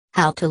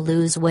How to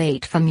lose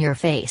weight from your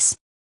face.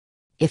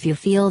 If you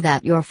feel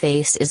that your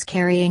face is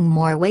carrying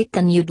more weight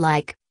than you'd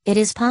like, it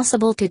is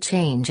possible to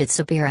change its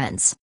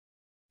appearance.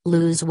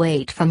 Lose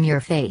weight from your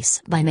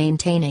face by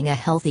maintaining a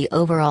healthy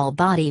overall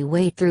body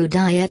weight through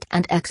diet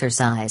and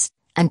exercise,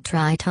 and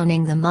try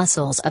toning the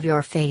muscles of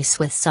your face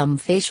with some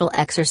facial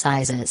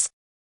exercises.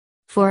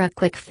 For a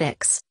quick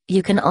fix,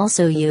 you can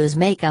also use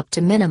makeup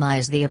to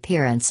minimize the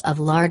appearance of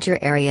larger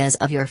areas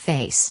of your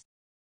face.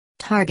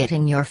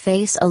 Targeting your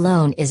face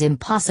alone is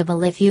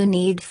impossible if you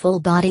need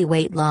full body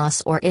weight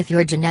loss or if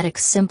your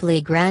genetics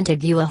simply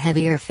granted you a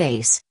heavier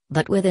face,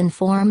 but with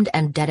informed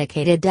and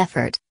dedicated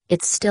effort,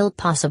 it's still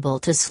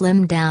possible to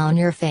slim down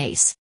your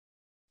face.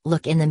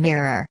 Look in the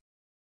mirror.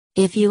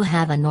 If you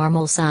have a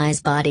normal size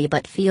body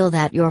but feel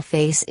that your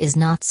face is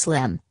not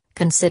slim,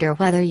 consider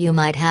whether you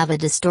might have a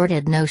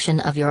distorted notion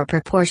of your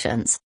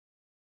proportions.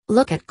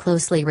 Look at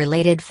closely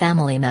related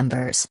family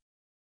members.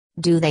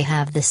 Do they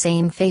have the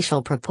same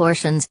facial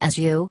proportions as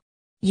you?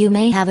 You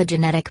may have a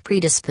genetic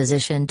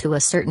predisposition to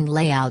a certain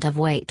layout of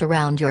weight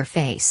around your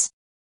face.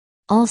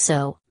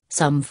 Also,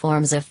 some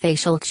forms of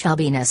facial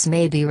chubbiness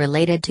may be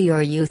related to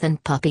your youth,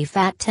 and puppy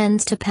fat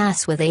tends to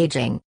pass with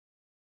aging.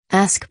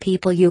 Ask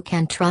people you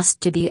can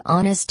trust to be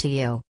honest to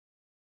you.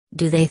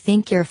 Do they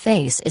think your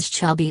face is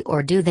chubby,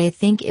 or do they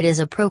think it is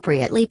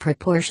appropriately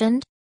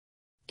proportioned?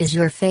 Is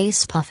your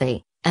face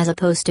puffy, as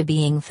opposed to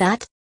being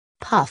fat?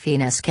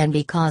 Puffiness can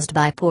be caused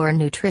by poor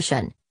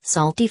nutrition,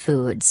 salty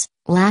foods,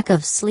 lack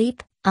of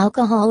sleep,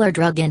 alcohol or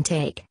drug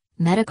intake,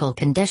 medical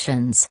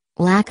conditions,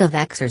 lack of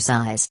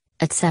exercise,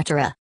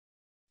 etc.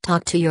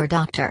 Talk to your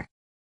doctor.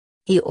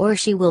 He or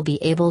she will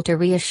be able to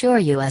reassure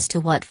you as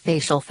to what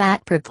facial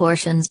fat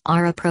proportions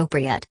are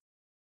appropriate.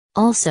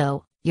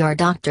 Also, your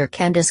doctor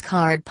can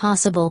discard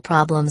possible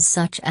problems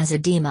such as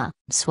edema,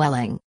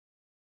 swelling.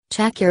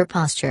 Check your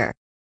posture.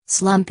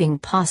 Slumping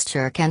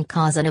posture can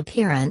cause an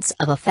appearance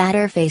of a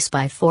fatter face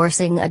by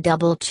forcing a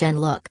double chin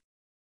look.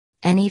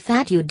 Any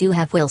fat you do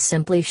have will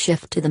simply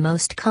shift to the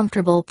most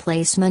comfortable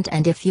placement,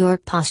 and if your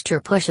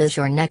posture pushes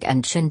your neck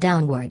and chin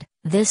downward,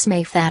 this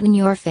may fatten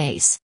your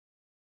face.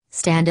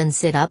 Stand and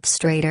sit up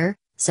straighter,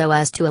 so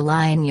as to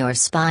align your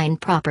spine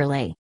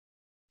properly.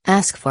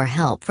 Ask for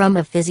help from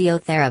a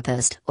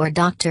physiotherapist or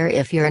doctor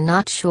if you're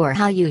not sure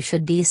how you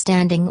should be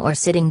standing or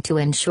sitting to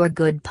ensure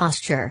good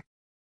posture.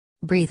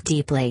 Breathe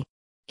deeply.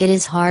 It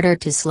is harder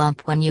to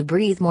slump when you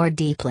breathe more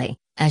deeply,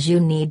 as you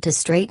need to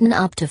straighten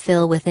up to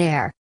fill with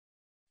air.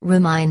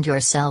 Remind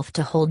yourself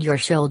to hold your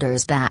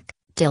shoulders back,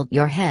 tilt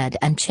your head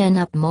and chin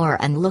up more,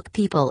 and look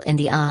people in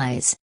the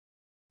eyes.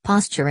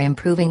 Posture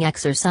improving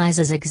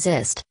exercises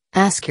exist.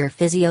 Ask your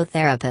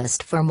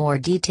physiotherapist for more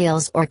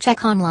details or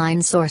check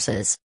online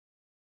sources.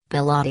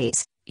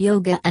 Pilates,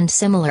 yoga and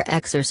similar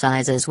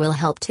exercises will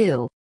help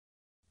too.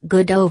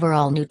 Good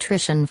overall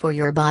nutrition for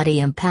your body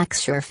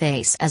impacts your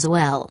face as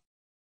well.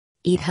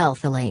 Eat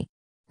healthily.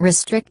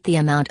 Restrict the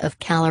amount of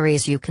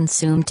calories you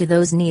consume to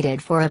those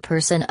needed for a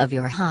person of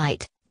your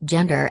height,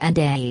 gender and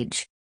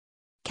age.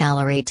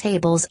 Calorie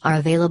tables are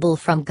available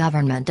from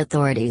government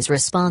authorities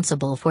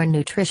responsible for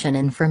nutrition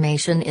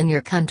information in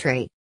your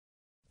country.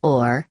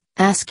 Or,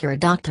 ask your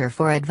doctor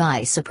for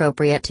advice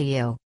appropriate to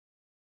you.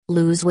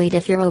 Lose weight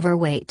if you're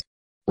overweight.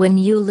 When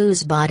you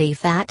lose body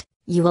fat,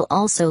 you will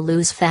also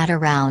lose fat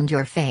around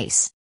your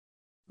face.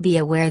 Be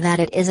aware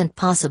that it isn't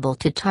possible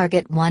to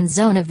target one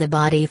zone of the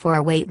body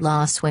for weight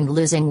loss when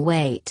losing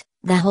weight.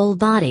 The whole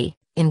body,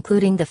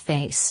 including the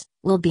face,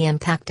 will be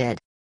impacted.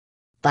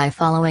 By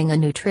following a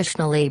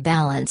nutritionally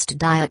balanced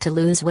diet to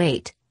lose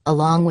weight,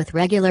 along with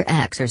regular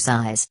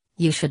exercise,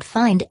 you should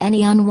find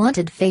any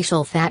unwanted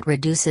facial fat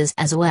reduces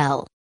as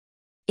well.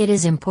 It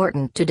is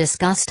important to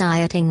discuss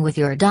dieting with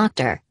your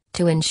doctor,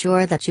 to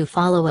ensure that you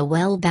follow a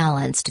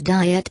well-balanced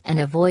diet and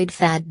avoid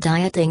fad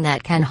dieting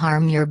that can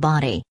harm your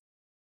body.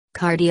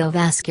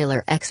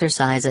 Cardiovascular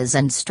exercises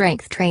and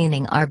strength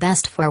training are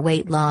best for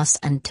weight loss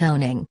and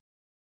toning.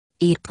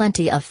 Eat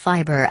plenty of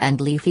fiber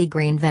and leafy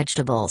green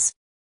vegetables.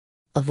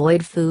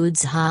 Avoid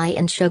foods high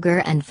in sugar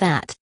and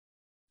fat.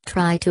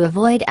 Try to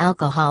avoid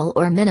alcohol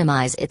or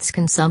minimize its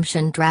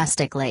consumption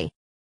drastically.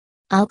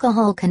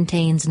 Alcohol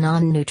contains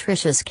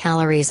non-nutritious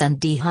calories and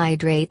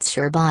dehydrates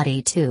your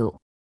body too.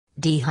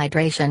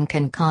 Dehydration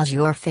can cause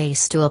your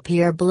face to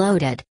appear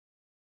bloated.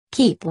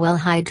 Keep well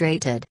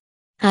hydrated.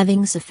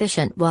 Having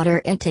sufficient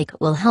water intake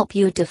will help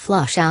you to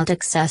flush out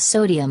excess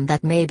sodium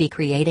that may be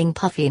creating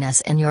puffiness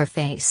in your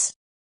face.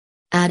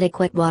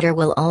 Adequate water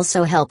will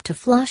also help to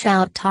flush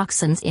out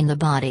toxins in the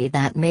body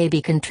that may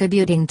be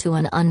contributing to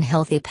an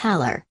unhealthy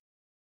pallor.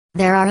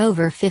 There are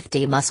over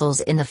 50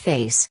 muscles in the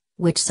face,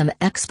 which some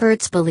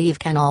experts believe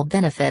can all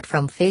benefit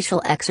from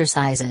facial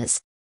exercises.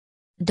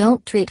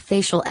 Don't treat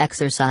facial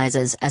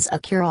exercises as a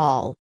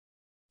cure-all.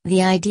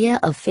 The idea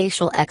of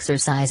facial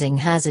exercising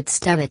has its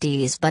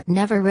devotees, but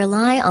never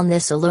rely on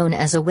this alone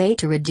as a way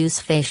to reduce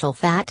facial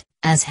fat,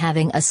 as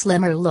having a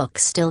slimmer look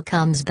still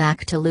comes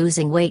back to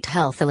losing weight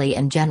healthily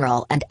in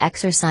general and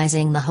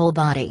exercising the whole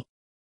body.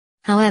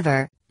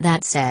 However,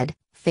 that said,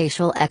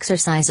 Facial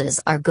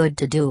exercises are good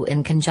to do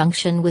in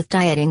conjunction with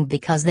dieting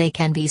because they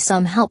can be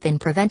some help in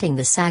preventing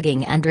the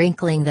sagging and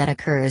wrinkling that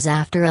occurs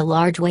after a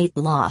large weight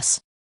loss.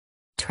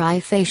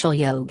 Try facial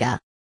yoga.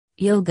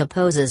 Yoga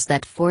poses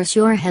that force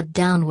your head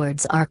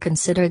downwards are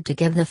considered to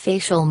give the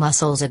facial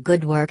muscles a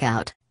good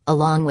workout,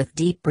 along with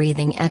deep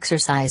breathing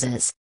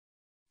exercises.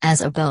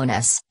 As a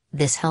bonus,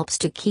 this helps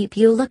to keep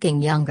you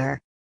looking younger.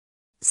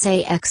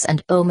 Say X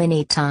and O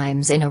many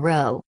times in a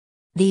row.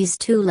 These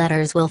two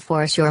letters will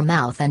force your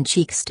mouth and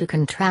cheeks to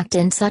contract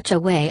in such a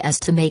way as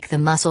to make the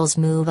muscles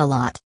move a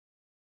lot.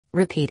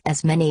 Repeat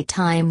as many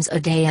times a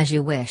day as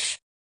you wish.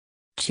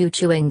 Chew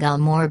chewing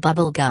gum or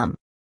bubble gum.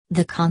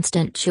 The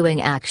constant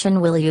chewing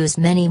action will use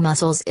many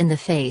muscles in the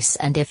face,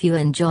 and if you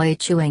enjoy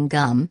chewing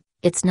gum,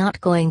 it's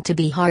not going to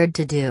be hard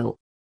to do.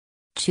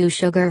 Chew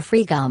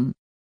sugar-free gum.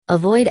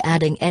 Avoid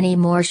adding any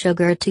more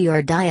sugar to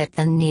your diet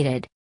than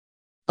needed.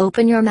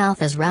 Open your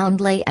mouth as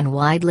roundly and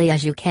widely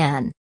as you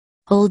can.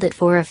 Hold it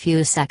for a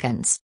few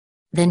seconds.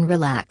 Then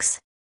relax.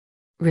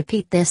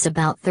 Repeat this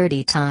about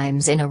 30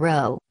 times in a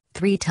row,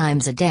 3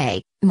 times a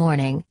day,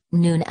 morning,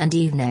 noon and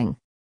evening.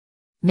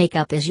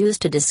 Makeup is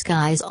used to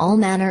disguise all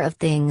manner of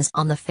things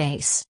on the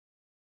face.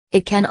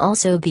 It can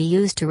also be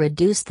used to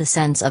reduce the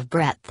sense of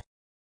breadth.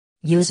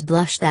 Use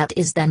blush that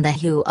is then the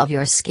hue of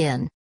your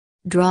skin.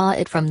 Draw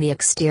it from the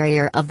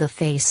exterior of the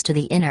face to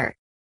the inner.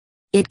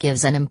 It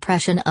gives an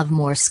impression of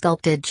more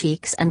sculpted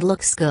cheeks and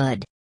looks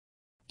good.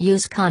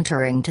 Use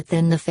contouring to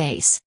thin the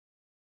face.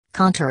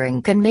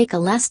 Contouring can make a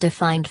less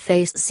defined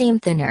face seem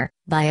thinner,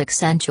 by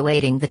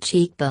accentuating the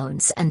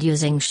cheekbones and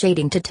using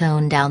shading to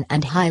tone down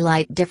and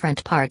highlight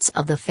different parts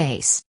of the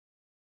face.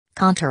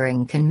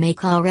 Contouring can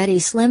make already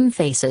slim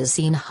faces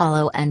seem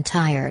hollow and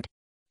tired.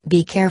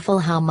 Be careful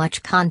how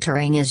much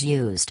contouring is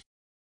used.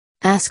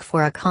 Ask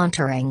for a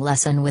contouring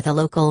lesson with a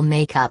local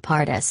makeup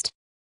artist.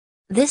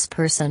 This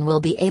person will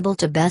be able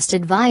to best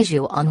advise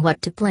you on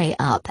what to play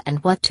up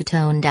and what to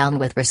tone down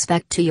with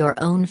respect to your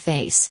own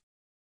face.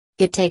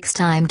 It takes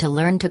time to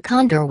learn to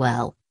contour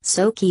well,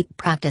 so keep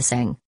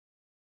practicing.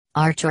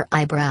 Arch your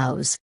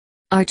eyebrows.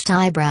 Arched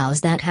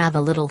eyebrows that have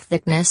a little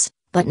thickness,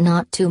 but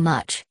not too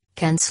much,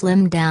 can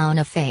slim down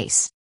a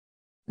face.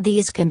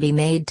 These can be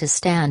made to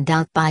stand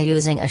out by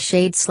using a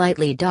shade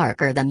slightly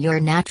darker than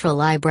your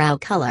natural eyebrow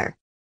color.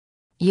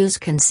 Use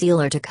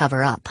concealer to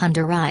cover up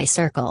under eye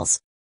circles.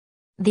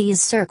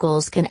 These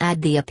circles can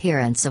add the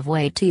appearance of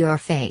weight to your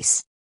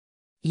face.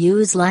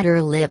 Use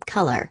lighter lip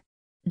color.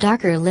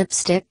 Darker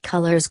lipstick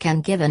colors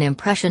can give an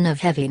impression of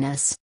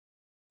heaviness.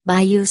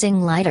 By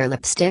using lighter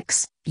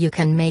lipsticks, you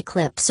can make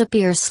lips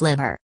appear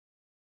slimmer.